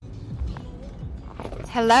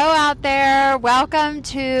Hello out there. Welcome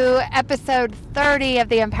to episode 30 of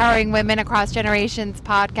the Empowering Women Across Generations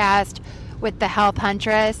podcast with the Health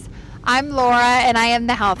Huntress. I'm Laura and I am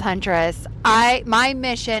the Health Huntress. My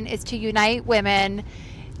mission is to unite women,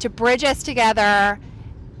 to bridge us together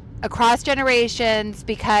across generations,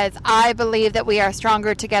 because I believe that we are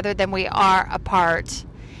stronger together than we are apart.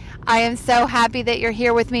 I am so happy that you're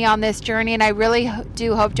here with me on this journey, and I really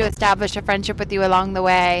do hope to establish a friendship with you along the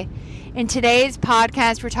way. In today's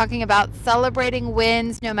podcast, we're talking about celebrating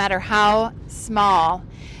wins no matter how small.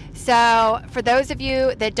 So for those of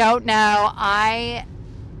you that don't know, I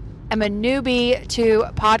am a newbie to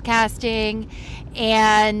podcasting,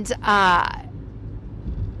 and I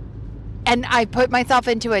put myself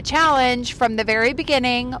into a challenge from the very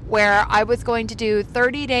beginning where I was going to do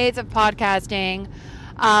 30 days of podcasting,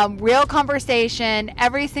 real conversation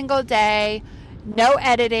every single day, no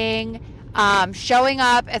editing, showing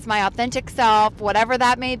up as my authentic self, whatever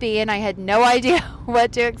that may be, and I had no idea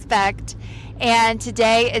what to expect. And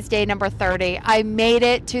today is day number 30. I made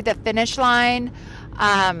it to the finish line.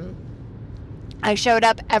 I showed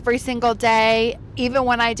up every single day, even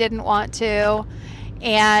when I didn't want to,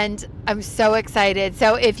 and I'm so excited.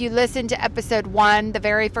 So if you listen to episode 1, the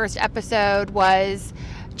very first episode was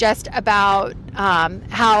just about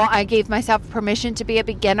how I gave myself permission to be a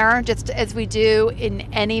beginner, just as we do in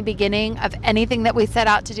any beginning of anything that we set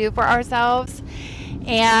out to do for ourselves,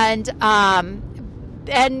 and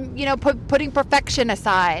you know, putting perfection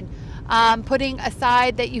aside, putting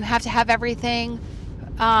aside that you have to have everything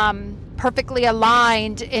perfectly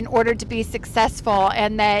aligned in order to be successful,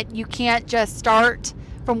 and that you can't just start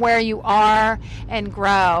from where you are and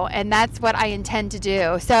grow. And that's what I intend to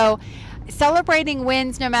do. So celebrating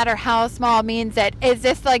wins no matter how small means that, is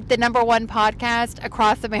this like the number one podcast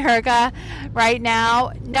across America right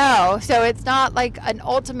now? No. So it's not like an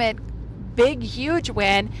ultimate big, huge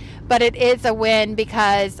win, but it is a win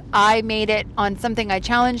because I made it on something I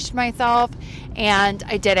challenged myself, and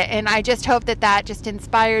I did it. And I just hope that that just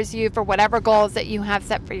inspires you for whatever goals that you have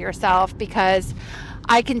set for yourself, because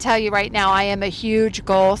I can tell you right now, I am a huge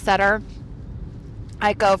goal setter.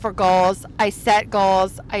 I go for goals. I set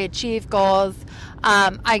goals. I achieve goals.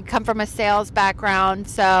 I come from a sales background,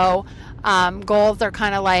 so goals are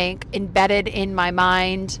kind of like embedded in my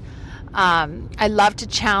mind. I love to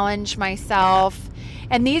challenge myself.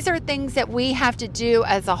 And these are things that we have to do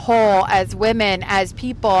as a whole, as women, as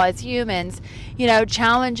people, as humans, you know,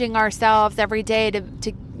 challenging ourselves every day to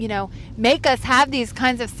you know, make us have these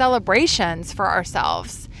kinds of celebrations for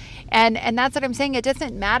ourselves. And that's what I'm saying. It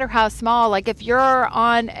doesn't matter how small. Like if you're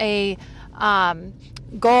on a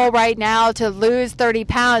goal right now to lose 30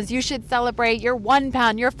 pounds, you should celebrate your 1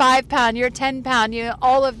 pound, your 5 pound, your 10 pound, you know,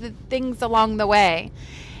 all of the things along the way.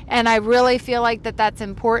 And I really feel like that's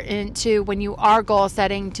important to, when you are goal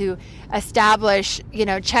setting, to establish, you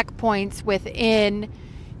know, checkpoints within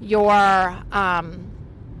your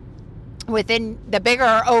within the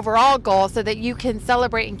bigger overall goal, so that you can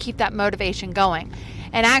celebrate and keep that motivation going.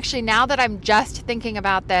 And actually, now that I'm just thinking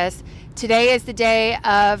about this, today is the day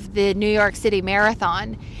of the New York City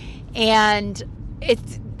Marathon, and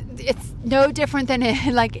it's no different than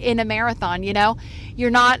in a marathon. You know, you're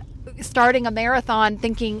not starting a marathon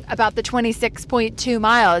thinking about the 26.2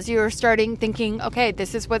 miles. You're starting thinking, okay,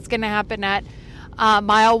 this is what's going to happen at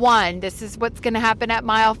mile 1. This is what's going to happen at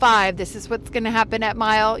mile 5. This is what's going to happen at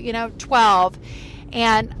mile, 12.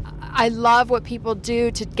 And I love what people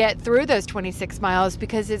do to get through those 26 miles,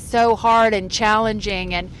 because it's so hard and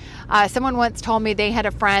challenging. And someone once told me they had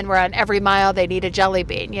a friend where on every mile they'd eat a jelly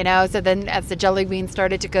bean, you know. So then as the jelly bean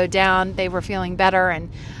started to go down, they were feeling better and,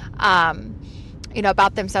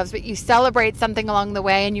 about themselves. But you celebrate something along the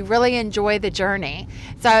way and you really enjoy the journey.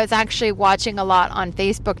 So I was actually watching a lot on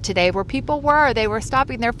Facebook today where they were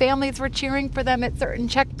stopping. Their families were cheering for them at certain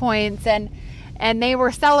checkpoints, and they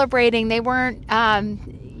were celebrating. They weren't,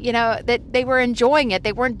 that they were enjoying it.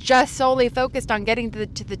 They weren't just solely focused on getting to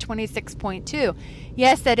the 26.2.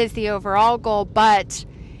 Yes, that is the overall goal, but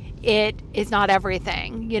it is not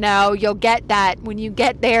everything. You know, you'll get that. When you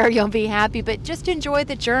get there, you'll be happy, but just enjoy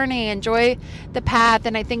the journey, enjoy the path.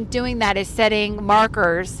 And I think doing that is setting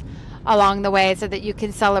markers along the way so that you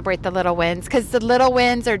can celebrate the little wins, because the little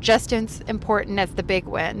wins are just as important as the big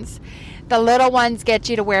wins. The little ones get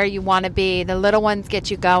you to where you want to be. The little ones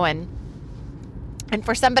get you going. And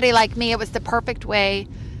for somebody like me, it was the perfect way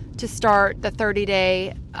to start the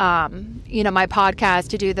 30-day, my podcast,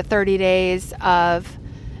 to do the 30 days of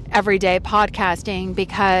everyday podcasting,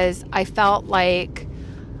 because I felt like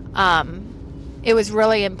it was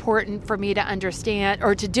really important for me to understand,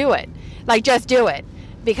 or to do it. Like, just do it.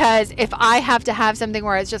 Because if I have to have something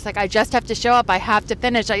where it's just like, I just have to show up, I have to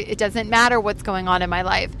finish, it doesn't matter what's going on in my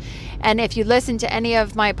life. And if you listen to any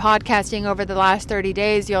of my podcasting over the last 30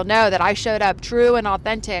 days, you'll know that I showed up true and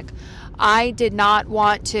authentic. I did not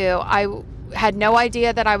want to. I had no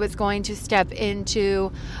idea that I was going to step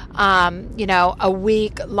into, a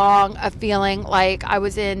week long of feeling like I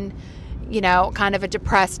was in, kind of a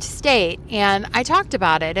depressed state. And I talked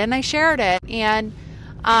about it and I shared it. And,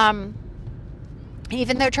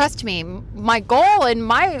 even though, trust me, my goal and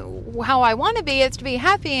how I want to be is to be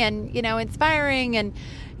happy and, inspiring and,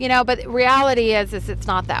 but reality is it's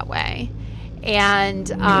not that way. And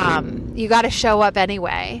you got to show up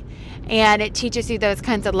anyway. And it teaches you those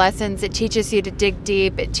kinds of lessons. It teaches you to dig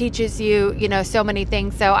deep. It teaches you, so many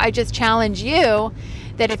things. So I just challenge you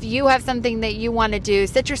that if you have something that you want to do,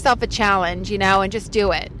 set yourself a challenge, and just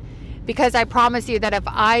do it. Because I promise you that if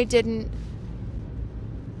I didn't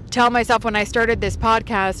tell myself when I started this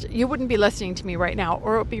podcast, you wouldn't be listening to me right now,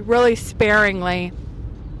 or it would be really sparingly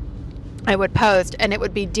I would post, and it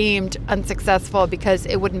would be deemed unsuccessful because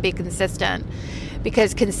it wouldn't be consistent.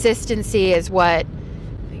 Because consistency is what,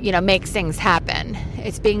 makes things happen.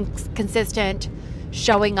 It's being consistent,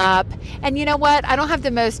 showing up. And you know what? I don't have the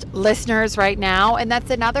most listeners right now. And that's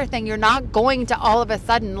another thing. You're not going to all of a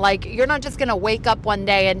sudden, you're not just going to wake up one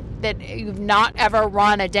day and that you've not ever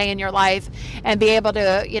run a day in your life and be able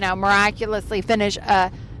to, miraculously finish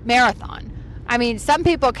a marathon. I mean, some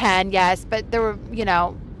people can, yes, but the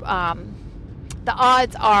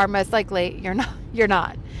odds are most likely you're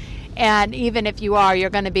not. And even if you are, you're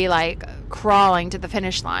going to be crawling to the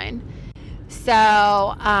finish line.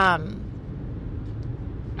 So,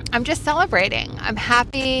 I'm just celebrating. I'm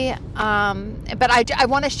happy. But I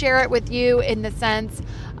want to share it with you in the sense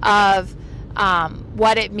of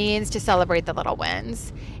what it means to celebrate the little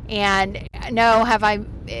wins. And no,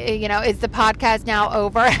 is the podcast now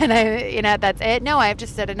over and that's it? No, I have to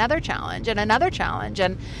set another challenge and another challenge.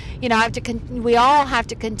 And, we all have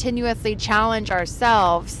to continuously challenge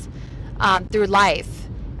ourselves through life.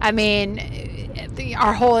 I mean,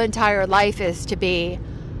 our whole entire life is to be,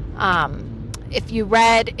 if you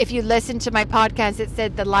listened to my podcast, it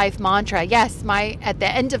said the life mantra. Yes, at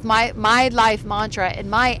the end of my life mantra and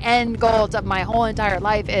my end goal of my whole entire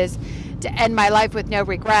life is to end my life with no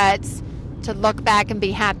regrets, to look back and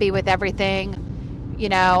be happy with everything,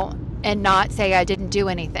 and not say I didn't do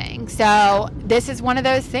anything. So this is one of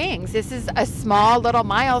those things. This is a small little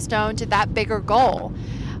milestone to that bigger goal.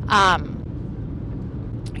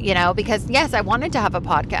 Because yes, I wanted to have a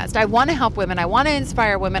podcast. I want to help women. I want to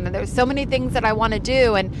inspire women. And there's so many things that I want to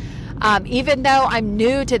do. And even though I'm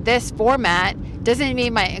new to this format, doesn't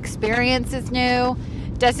mean my experience is new.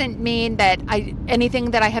 Doesn't mean that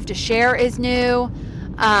anything that I have to share is new.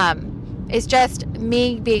 It's just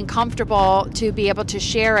me being comfortable to be able to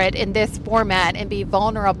share it in this format and be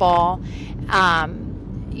vulnerable.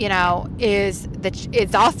 Is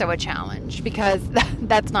also a challenge because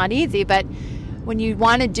that's not easy. But when you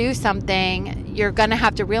want to do something, you're going to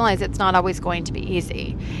have to realize it's not always going to be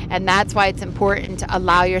easy. And that's why it's important to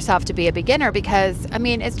allow yourself to be a beginner because,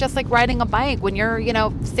 it's just like riding a bike. When you're,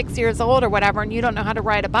 6 years old or whatever and you don't know how to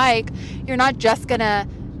ride a bike, you're not just going to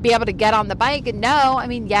be able to get on the bike and know.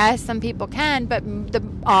 Yes, some people can, but the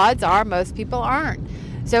odds are most people aren't.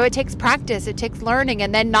 So it takes practice, it takes learning,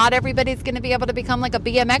 and then not everybody's going to be able to become like a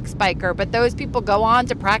BMX biker, but those people go on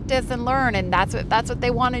to practice and learn, and that's what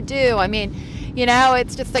they want to do.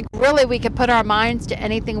 It's just really we could put our minds to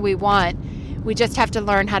anything we want. We just have to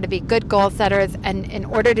learn how to be good goal setters, and in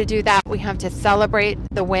order to do that, we have to celebrate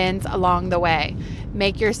the wins along the way.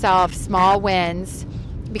 Make yourself small wins,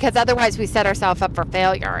 because otherwise we set ourselves up for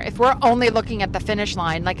failure. If we're only looking at the finish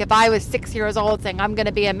line, like if I was 6 years old saying I'm going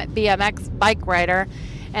to be a BMX bike rider,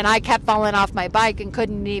 and I kept falling off my bike and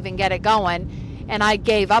couldn't even get it going, and I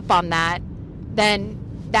gave up on that, then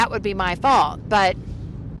that would be my fault. But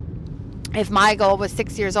if my goal was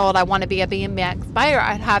 6 years old, I want to be a BMX biker,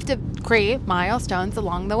 I'd have to create milestones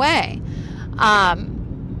along the way.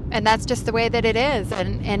 And that's just the way that it is.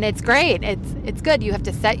 And it's great. It's good. You have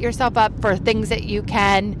to set yourself up for things that you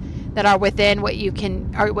can, that are within what you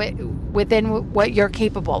can, or within what you're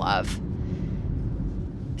capable of.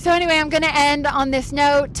 So anyway, I'm going to end on this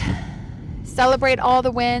note. Celebrate all the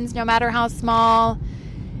wins, no matter how small.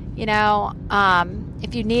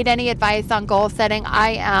 If you need any advice on goal setting,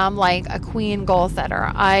 I am like a queen goal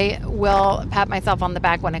setter. I will pat myself on the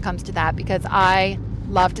back when it comes to that because I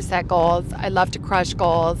love to set goals. I love to crush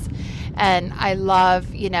goals. And I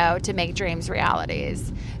love, to make dreams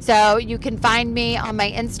realities. So you can find me on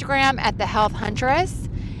my Instagram at The Health Huntress.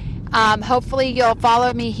 Hopefully you'll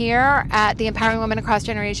follow me here at the Empowering Women Across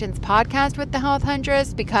Generations podcast with the Health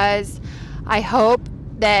Huntress, because I hope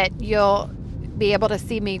that you'll be able to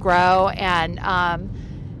see me grow and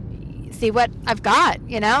see what I've got,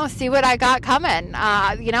 see what I got coming.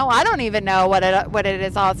 I don't even know what it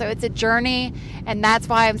is also. It's a journey, and that's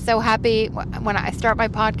why I'm so happy when I start my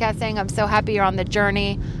podcasting. I'm so happy you're on the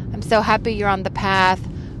journey. I'm so happy you're on the path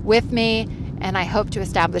with me, and I hope to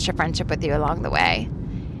establish a friendship with you along the way.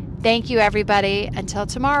 Thank you, everybody. Until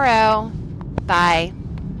tomorrow. Bye.